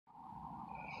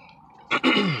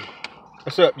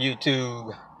What's up,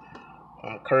 YouTube?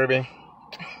 I'm Kirby.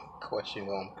 Of course, you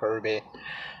know I'm Kirby.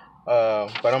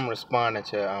 But I'm responding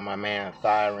to my man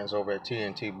Thyron's over at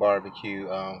T&T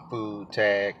BBQ food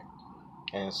tag,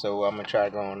 and so I'm gonna try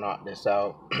to go and knock this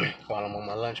out while I'm on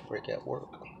my lunch break at work.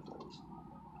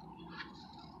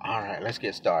 All right, let's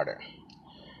get started.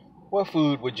 What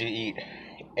food would you eat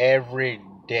every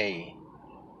day?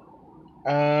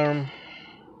 Um,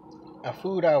 a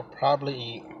food I'll probably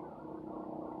eat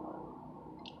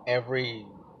every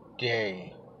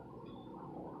day.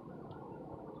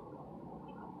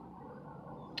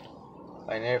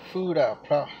 Like that food, I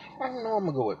don't know. I'm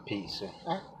gonna go with pizza.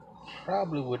 I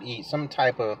probably would eat some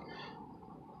type of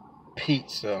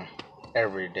pizza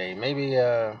every day. Maybe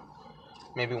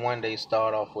one day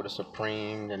start off with a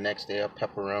supreme, the next day a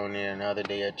pepperoni, another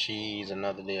day a cheese,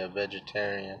 another day a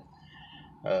vegetarian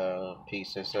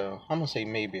pizza. So I'm gonna say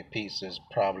maybe a pizza is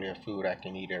probably a food I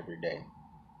can eat every day.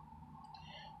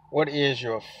 What is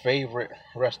your favorite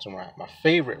restaurant? My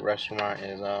favorite restaurant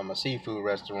is a seafood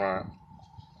restaurant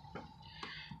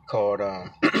called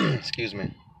excuse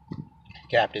me,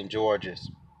 Captain George's.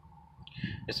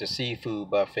 It's a seafood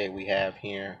buffet we have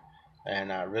here,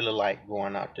 and I really like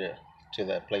going out there to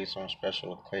that place on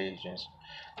special occasions.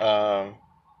 Um,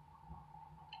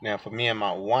 Now, for me and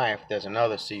my wife, there's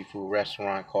another seafood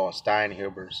restaurant called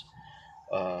Steinhuber's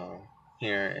uh,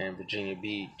 here in Virginia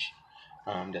Beach.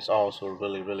 That's also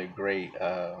really great.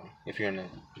 If you're in the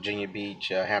Virginia Beach,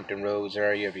 Hampton Roads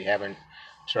area, if you haven't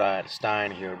tried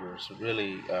Steinhuber's,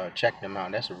 really check them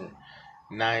out. That's a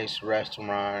nice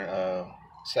restaurant.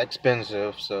 It's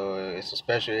expensive, so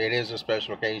it is a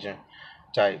special occasion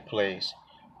type place,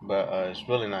 but it's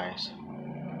really nice.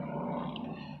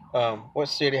 What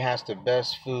city has the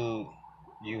best food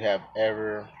you have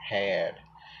ever had?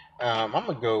 I'm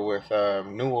gonna go with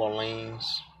New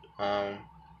Orleans. Um,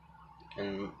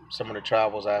 and some of the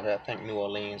travels I've had, I think New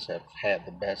Orleans have had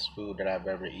the best food that I've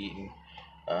ever eaten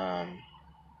um,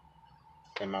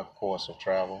 in my course of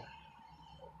travel.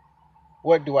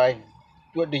 What do I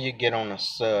what do you get on a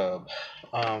sub?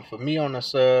 For me on a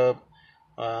sub,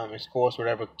 it's of course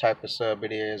whatever type of sub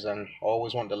it is. I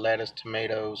always want the lettuce,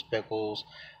 tomatoes, pickles,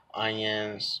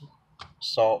 onions,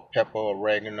 salt, pepper,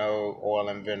 oregano, oil,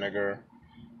 and vinegar.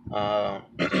 Uh,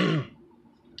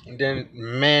 and then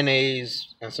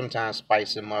mayonnaise and sometimes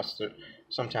spicy mustard.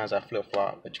 Sometimes I flip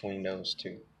flop between those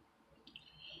two.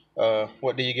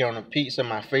 What do you get on a pizza?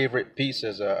 My favorite pizza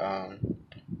is a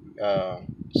uh,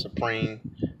 supreme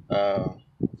uh,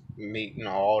 meat,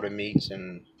 all the meats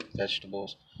and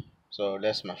vegetables. So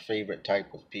that's my favorite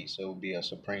type of pizza. It would be a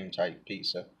supreme type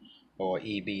pizza or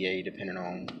EBA, depending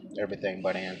on everything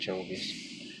but anchovies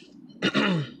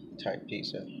type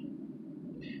pizza.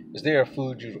 Is there a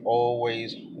food you've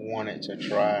always wanted to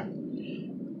try?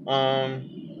 Um,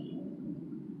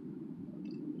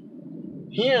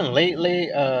 Here and lately,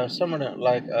 some of the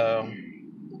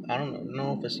I don't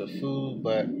know if it's a food,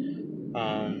 but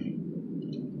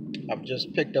I've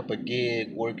just picked up a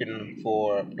gig working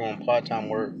for doing part-time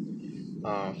work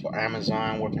for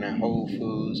Amazon, working at Whole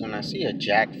Foods, and I see a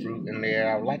jackfruit in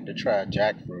there. I would like to try a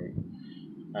jackfruit,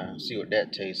 see what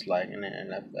that tastes like, and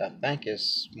I think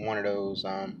it's one of those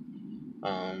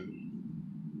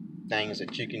things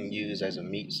that you can use as a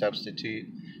meat substitute.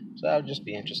 So I would just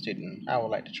be interested in. I would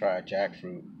like to try a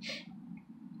jackfruit.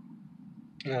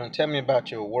 Tell me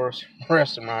about your worst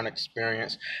restaurant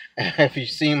experience. If you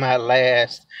see my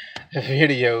last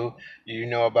video, you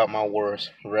know about my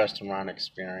worst restaurant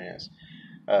experience.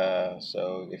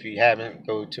 So if you haven't,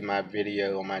 go to my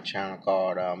video on my channel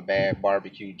called Bad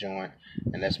Barbecue Joint,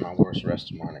 and that's my worst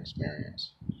restaurant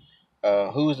experience.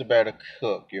 Who's the better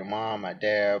cook? Your mom, my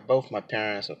dad? Both my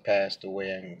parents have passed away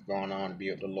and gone on to be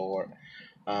with the Lord.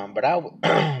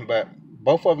 But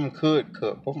both of them could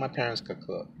cook. Both my parents could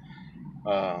cook.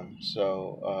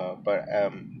 But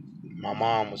my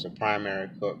mom was a primary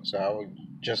cook, so I would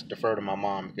just defer to my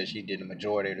mom because she did the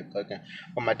majority of the cooking.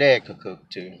 But my dad could cook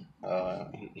too.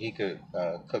 He could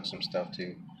cook some stuff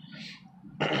too.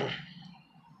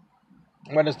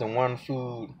 What is the one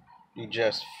food you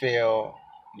just fail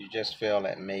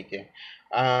at making?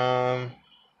 Um,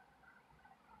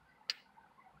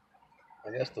 I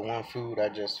guess the one food I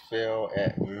just fail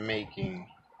at making.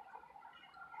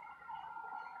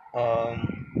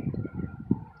 Um,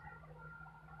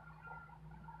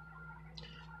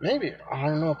 Maybe I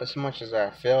don't know if as much as I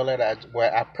feel that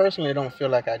I personally don't feel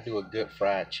like I do a good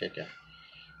fried chicken.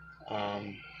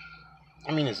 Um,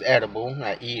 I mean it's edible.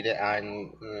 I eat it. I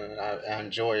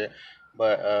enjoy it,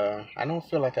 but I don't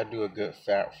feel like I do a good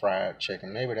fat fried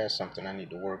chicken. Maybe that's something I need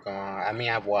to work on. I mean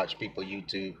I've watched people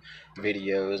YouTube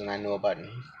videos and I know about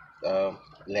uh,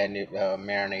 letting it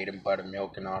marinate in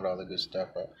buttermilk and all the other good stuff.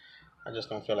 But I just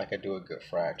don't feel like I do a good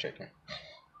fried chicken.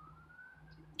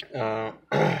 Uh,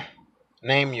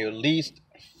 name your least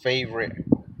favorite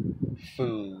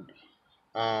food.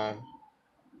 Um,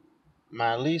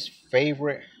 my least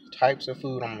favorite types of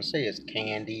food, I'm gonna say, is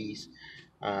candies.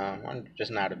 I'm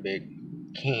just not a big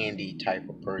candy type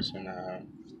of person.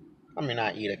 I mean,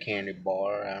 I eat a candy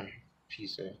bar, a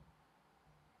piece of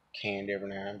candy every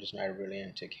now and then. I'm just not really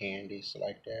into candies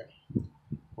like that.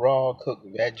 Raw cooked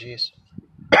veggies.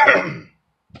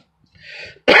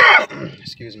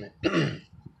 Excuse me.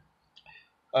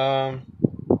 um,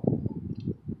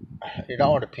 it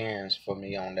all depends for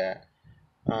me on that.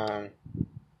 Um,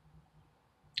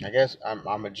 I guess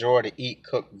I majority eat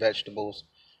cooked vegetables.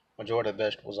 Majority of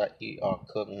vegetables I eat are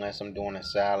cooked unless I'm doing a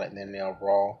salad and then they're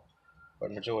raw.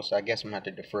 But majority, so I guess I'm gonna have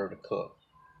to defer to cook.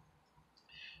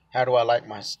 How do I like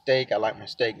my steak? I like my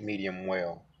steak medium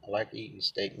well. I like eating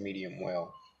steak medium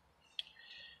well.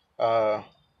 Uh,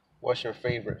 what's your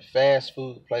favorite fast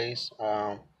food place?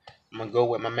 I'm gonna go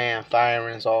with my man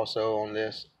Thyron's also on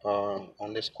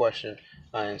this question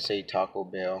and say Taco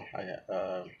Bell.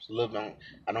 It's a little bit,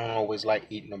 I don't always like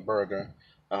eating a burger.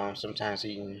 Sometimes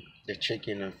eating the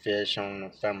chicken and fish on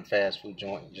the fast food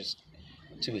joint just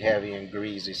too heavy and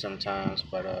greasy sometimes.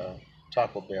 But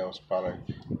Taco Bell is probably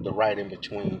the right in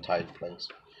between type place.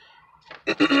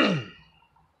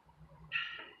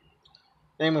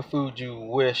 Name a food you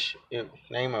wish it.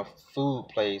 Name a food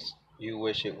place you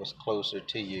wish it was closer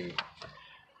to you.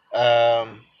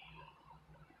 Um,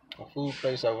 a food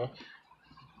place over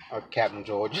Captain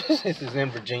George. This is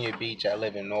in Virginia Beach. I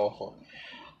live in Norfolk.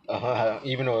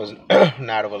 Even though it's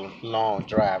not of a long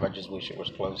drive, I just wish it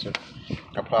was closer.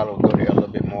 I probably would go there a little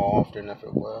bit more often if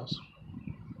it was.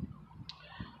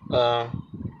 Uh,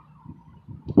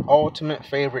 ultimate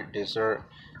favorite dessert.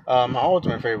 My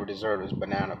ultimate favorite dessert is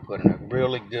banana pudding. A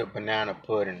really good banana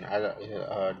pudding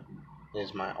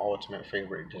is my ultimate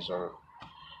favorite dessert.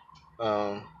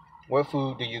 Um, what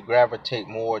food do you gravitate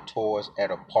more towards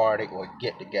at a party or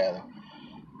get together?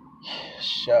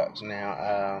 Shucks,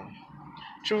 now.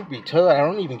 Truth be told, I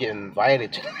don't even get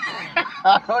invited to.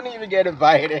 I don't even get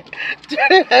invited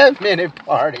to that many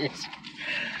parties.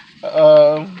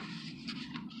 Um,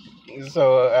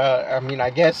 I mean, I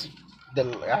guess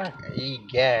I eat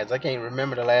gas. I can't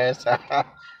remember the last time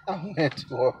I went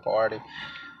to a party.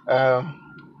 Um,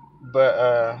 but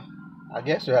I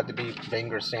guess it have to be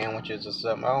finger sandwiches or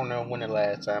something. I don't know when the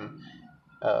last time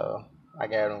uh, I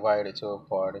got invited to a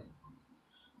party.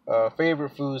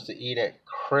 Favorite foods to eat at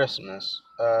Christmas.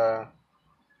 To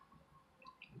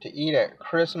eat at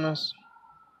Christmas,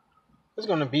 it's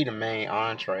gonna be the main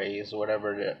entrees,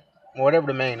 whatever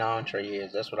the main entree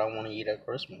is. That's what I want to eat at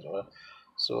Christmas.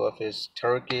 So if it's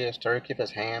turkey, it's turkey. If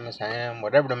it's ham, it's ham.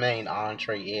 Whatever the main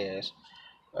entree is,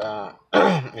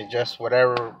 it's just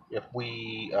whatever. If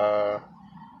we go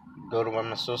to one of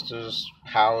my sister's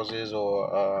houses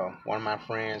or one of my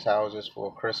friends' houses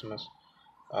for Christmas,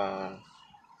 um,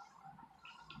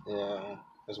 yeah,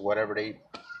 it's whatever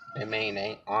their main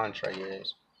entree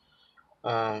is.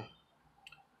 Um,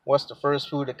 what's the first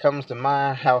food that comes to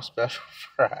mind? House special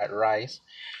fried rice.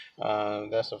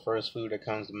 That's the first food that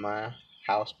comes to mind.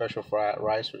 House special fried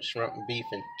rice with shrimp, beef,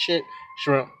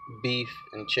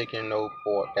 and chicken, no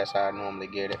pork. That's how I normally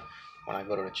get it when I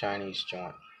go to the Chinese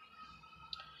joint.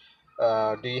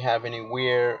 Do you have any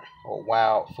weird or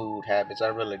wild food habits? I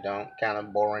really don't. Kind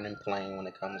of boring and plain when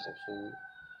it comes to food.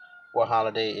 What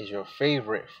holiday is your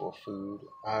favorite for food?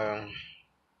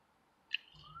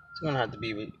 It's gonna have to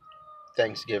be with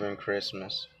Thanksgiving,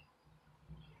 Christmas.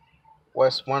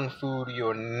 What's one food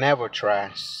you'll never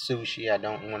try? Sushi. I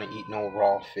don't want to eat no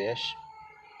raw fish.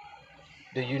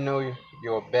 Do you know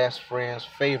your best friend's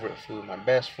favorite food? My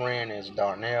best friend is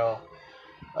Darnell.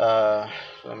 Uh,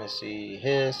 Let me see.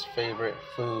 His favorite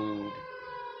food.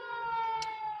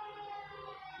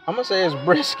 I'm gonna say it's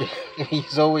brisket.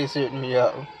 He's always hitting me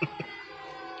up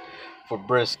for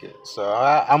brisket. So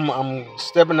I'm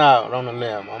stepping out on a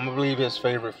limb. I'm gonna believe his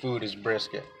favorite food is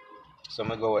brisket. So I'm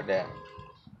gonna go with that.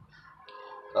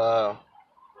 Uh,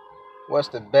 what's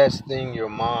the best thing your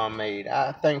mom made?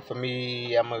 I think for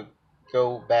me, I'm gonna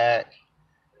go back.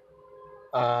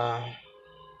 Uh,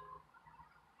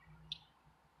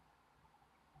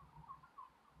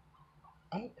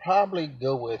 I'll probably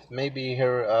go with maybe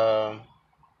her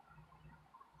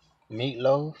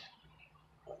meatloaf.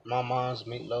 My mom's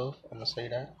meatloaf. I'm gonna say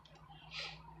that.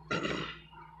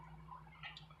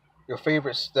 Your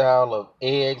favorite style of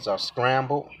eggs are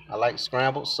scrambled. I like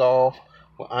scrambled soft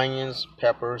with onions,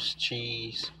 peppers,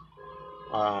 cheese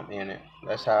in it.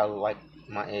 That's how I like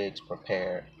my eggs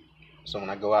prepared. So when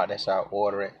I go out, that's how I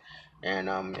order it. And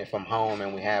if I'm home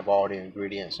and we have all the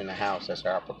ingredients in the house, that's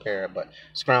how I prepare it. But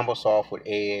scrambled soft with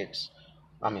eggs.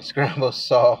 I mean scrambled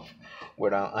soft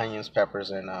with onions and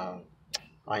peppers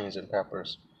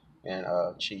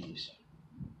and cheese.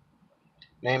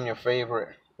 Name your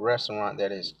favorite restaurant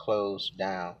that is closed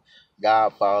down.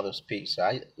 Godfather's Pizza.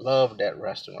 I love that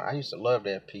restaurant. I used to love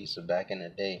that pizza back in the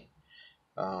day.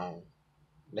 Um,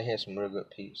 they had some real good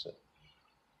pizza.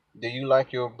 Do you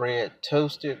like your bread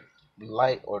toasted,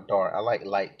 light, or dark? I like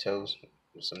light toast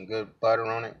with some good butter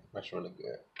on it. That's really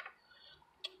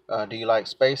good. Do you like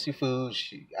spicy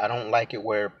foods? I don't like it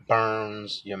where it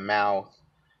burns your mouth.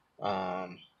 I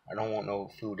don't want no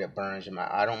food that burns your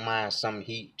mouth. I don't mind some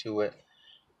heat to it,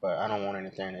 but I don't want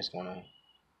anything that's gonna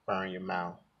burn your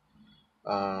mouth.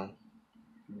 Um,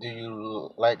 do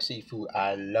you like seafood?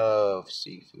 I love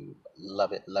seafood.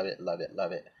 Love it, love it, love it,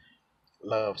 love it.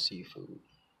 Love seafood.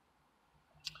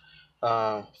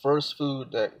 First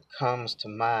food that comes to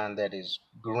mind that is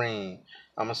green,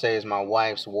 I'm gonna say is my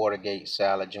wife's Watergate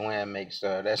salad. Joanne makes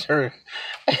that's her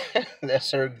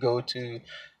that's her go-to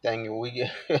thing.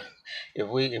 If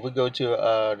we if we go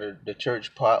to the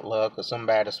church potluck or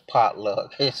somebody's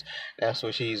potluck, that's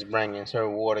what she's bringing. It's her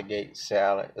Watergate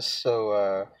salad.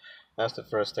 So that's the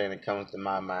first thing that comes to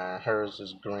my mind. Hers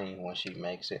is green when she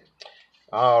makes it.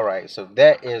 All right, so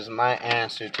that is my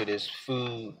answer to this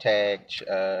food tag,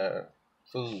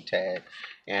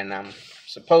 and I'm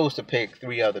supposed to pick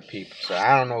three other people. So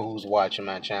I don't know who's watching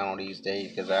my channel these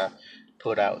days because I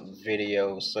put out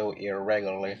videos so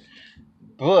irregularly.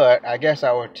 But I guess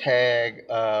I would tag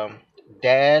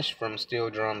Dash from Steel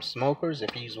Drum Smokers if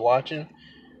he's watching.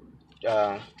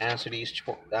 Answer these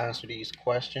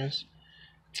questions.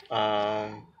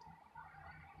 Um,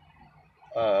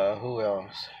 who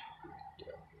else?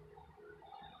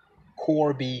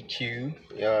 Core BQ,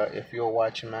 if you're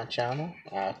watching my channel,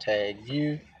 I'll tag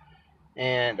you.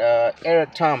 And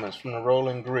Eric Thomas from the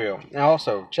Rolling Grill. And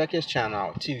also, check his channel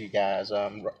out too, you guys.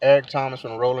 Eric Thomas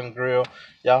from the Rolling Grill.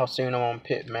 Y'all seen him on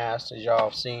Pit Masters. Y'all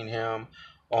have seen him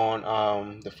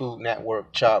on the Food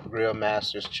Network Chop Grill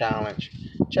Masters Challenge.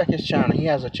 Check his channel. He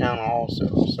has a channel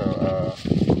also. So,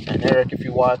 and Eric, if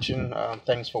you're watching,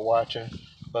 thanks for watching.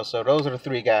 But so those are the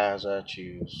three guys I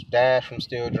choose: Dash from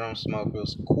Steel Drum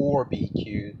Smokers, Core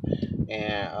BQ,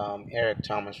 and Eric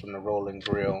Thomas from the Rolling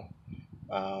Grill.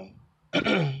 Um,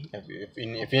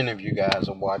 if any of you guys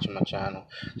are watching my channel,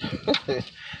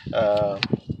 uh,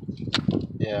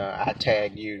 yeah, I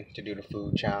tag you to do the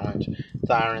food challenge.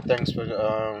 Thyron, thanks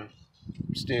for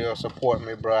still supporting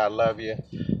me, bro. I love you.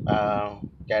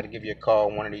 Got to give you a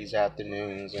call one of these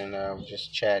afternoons and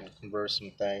just chat and converse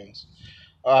some things.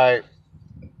 All right,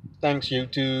 thanks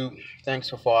YouTube. Thanks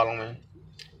for following.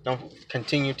 Don't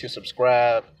continue to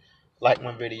subscribe, like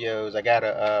my videos. I got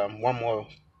a one more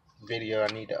video I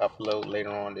need to upload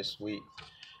later on this week.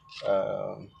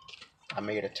 Um, I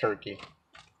made a turkey,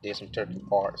 did some turkey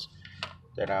parts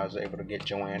that I was able to get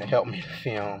Joanne to help me to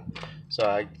film. So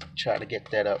I try to get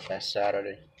that up that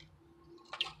Saturday.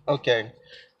 Okay,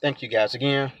 thank you guys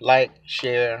again. Like,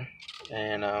 share,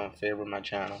 and favorite my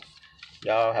channel.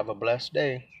 Y'all have a blessed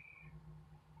day.